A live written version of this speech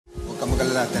ka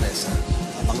mag-alala, Teresa.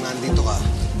 Habang nandito ka,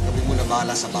 kami muna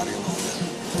bahala sa baryo ng owner.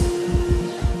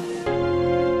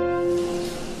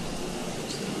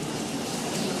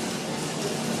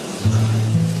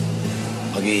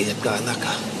 Mag-iingat ka, anak,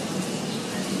 ha?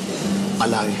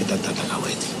 Palagi kitang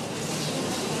tatanawin.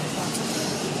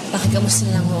 Pakikamusta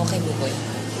na lang ho kay Buboy.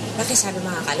 Bakit sabi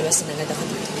makakalawas na agad ako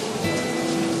dito?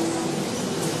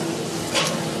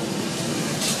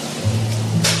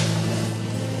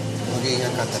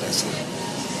 Mag-iingat ka, Teresa.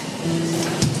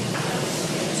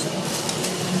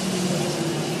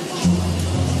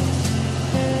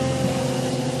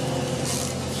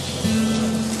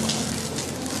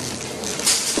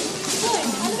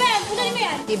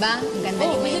 Diba? Ang ganda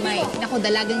ni Maymay. Naku,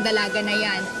 dalagang-dalaga na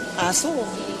yan. Aso,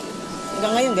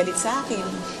 hanggang ngayon galit sa akin.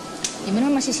 Di mo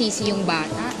naman masisisi yung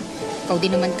bata. Ikaw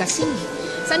din naman kasi.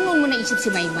 Saan mo naisip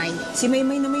si Maymay? Si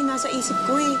Maymay na may nasa isip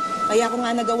ko eh. Kaya ko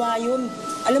nga nagawa yun.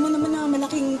 Alam mo naman na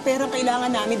malaking pera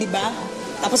kailangan namin, di ba?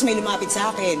 Tapos may lumapit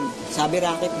sa akin. Sabi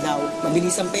racket daw,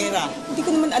 mabilis ang pera. Hindi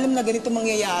ko naman alam na ganito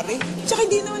mangyayari. Tsaka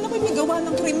hindi naman ako may gawa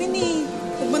ng krimen eh.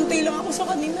 Nagbantay lang ako sa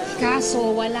kanila.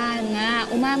 Kaso, wala nga.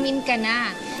 Umamin ka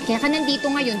na. Kaya ka nandito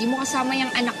ngayon, di mo kasama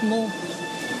yung anak mo.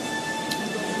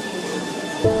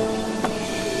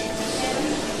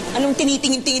 Anong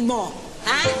tinitingin-tingin mo?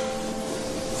 Ha?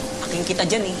 Aking kita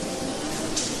dyan eh.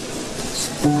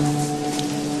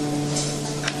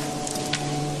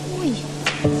 Uy.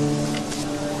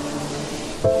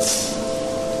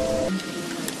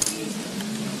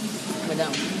 Madam,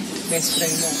 best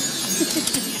friend mo.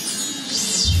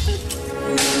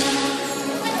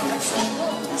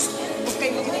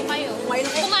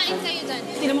 Kumain kayo dyan.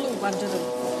 Hindi naman kung kwarto doon.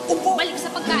 Balik sa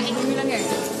pagkain. Hindi lang yan.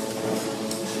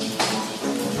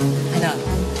 Ano?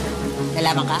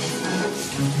 Nalaman ka?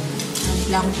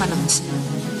 Wala akong panahon sa'yo.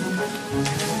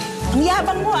 Ang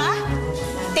yabang mo, ah!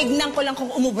 Tignan ko lang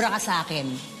kung umubra ka sa akin.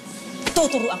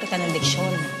 Tuturuan kita ng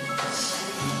leksyon.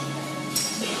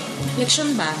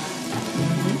 Leksyon ba?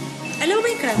 Alam mo ba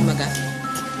yung Krav Maga?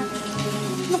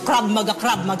 Ano Krav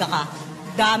Maga ka?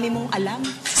 Dami mong alam.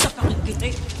 Sa kakagkita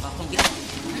eh. Kakagkita.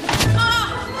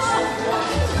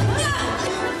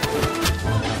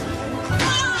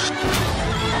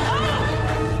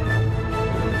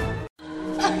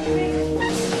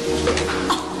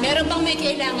 Meron bang may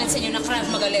kailangan sa inyo na Krav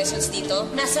Maga lessons dito?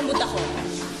 Nasa mood ako.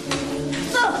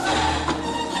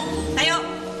 Tayo!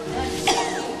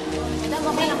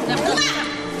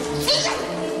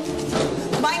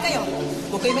 Kumain kayo.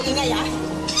 Huwag kayo mag-ingay, ha?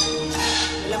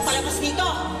 Walang palabas dito.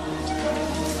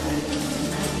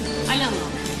 Alam mo,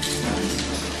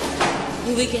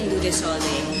 we can do this all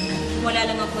day. Wala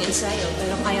lang ako ensayo,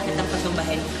 pero kaya kitang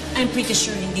patumbahin. I'm pretty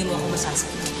sure hindi mo ako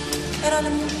masasakit. Pero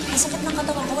alam mo, masakit ng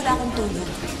katawan ko, wala akong tulog.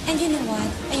 And you know what?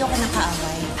 Ayoko ng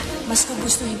kaaway. Mas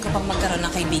gugustuhin ko pang magkaroon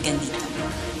ng kaibigan dito.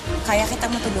 Kaya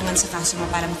kitang matulungan sa kaso mo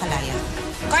para makalaya.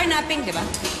 Carnapping, di ba?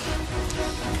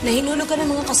 Nahinulog ka ng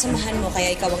mga kasamahan mo,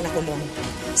 kaya ikaw ang nakulong.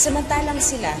 Samantalang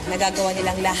sila, nagagawa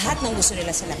nilang lahat ng gusto nila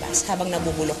sa labas habang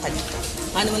nabubulok ka dito.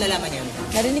 Paano mo nalaman yun?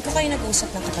 Narinig ko kayo nag-usap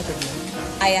ng kapatid mo.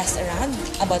 I asked around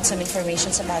about some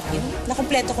information about you.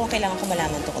 Nakumpleto ko ang kailangan ko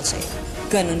malaman tungkol sa'yo.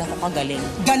 Ganun ako kagaling.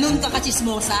 Ganun ka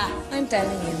kachismosa. I'm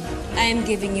telling you, I'm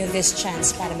giving you this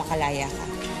chance para makalaya ka.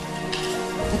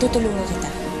 Matutulungan kita.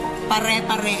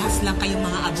 Pare-parehas lang kayong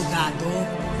mga abogado.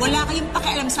 Wala kayong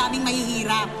pakialam sa aming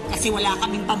mahihirap kasi wala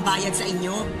kaming pambayad sa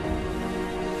inyo.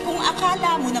 Kung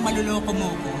akala mo na maluloko mo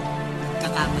ko,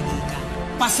 kakamali ka.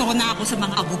 Paso na ako sa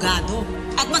mga abogado.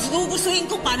 At mas gugustuhin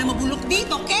ko pa na mabulok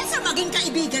dito kesa maging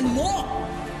kaibigan mo.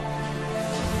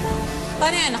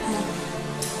 Paano yung anak mo?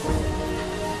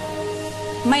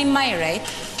 May right?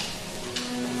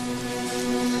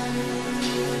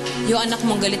 Yung anak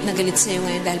mong galit na galit sa'yo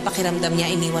ngayon dahil pakiramdam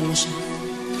niya, iniwan mo siya.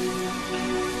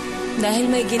 Dahil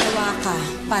may ginawa ka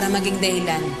para maging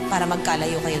dahilan para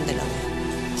magkalayo kayong dalawa.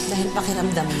 Dahil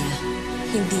pakiramdam niya,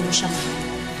 hindi mo siya mahal.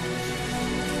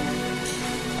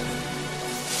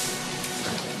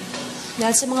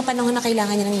 Dahil sa mga panahon na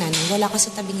kailangan niya ng nanay, wala ka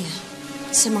sa tabi niya.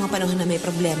 Sa mga panahon na may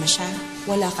problema siya,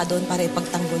 wala ka doon para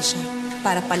ipagtanggol siya,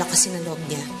 para palakasin ang loob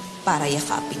niya, para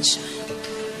yakapin siya.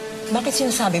 Bakit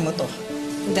sinasabi mo to?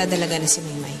 Dadalaga na si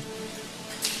Maymay.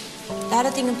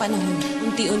 Darating ang panahon,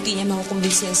 unti-unti niya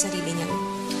makukumbinsi ang sarili niya.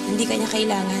 Hindi kanya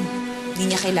kailangan. Hindi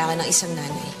niya kailangan ng isang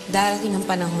nanay. Darating ang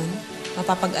panahon,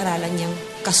 mapapag-aralan niyang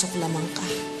kasuklamang ka.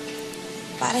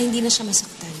 Para hindi na siya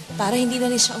masaktan. Para hindi na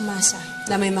rin siya umasa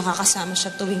na may makakasama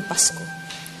siya tuwing Pasko,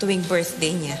 tuwing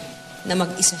birthday niya, na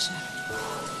mag-isa siya.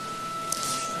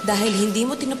 Dahil hindi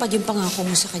mo tinupad yung pangako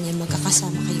mo sa kanya,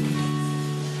 magkakasama kayo ulit.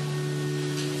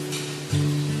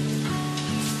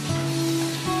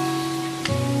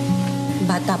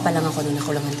 Bata pa lang ako nung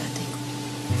nakulang ang tatay ko.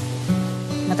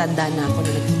 Matanda na ako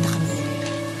nung nagkita kami.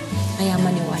 Kaya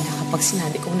maniwala kapag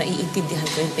sinabi kong naiintindihan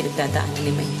ko yung pinagdadaanan ni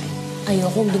Maymay.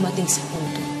 Ayokong dumating sa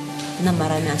punto na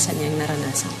maranasan niya yung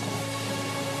naranasan ko.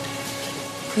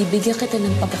 Bibigyan kita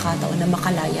ng pagkakataon na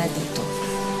makalaya dito.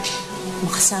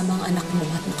 Makasama ang anak mo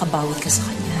at makabawi ka sa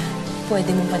kanya.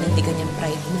 Pwede mong panindigan yung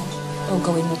pride mo o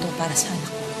gawin mo to para sa anak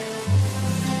mo.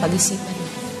 Pag-isipan mo.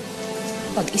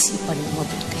 Pag-isipan mo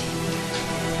mabuti.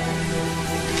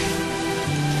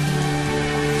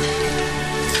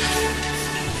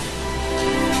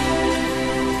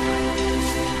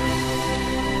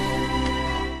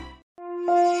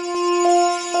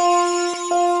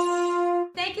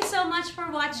 Thank you so much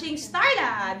for watching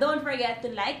Starla. Don't forget to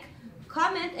like,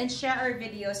 comment, and share our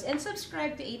videos and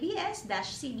subscribe to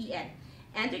ABS-CBN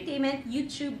Entertainment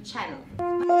YouTube channel.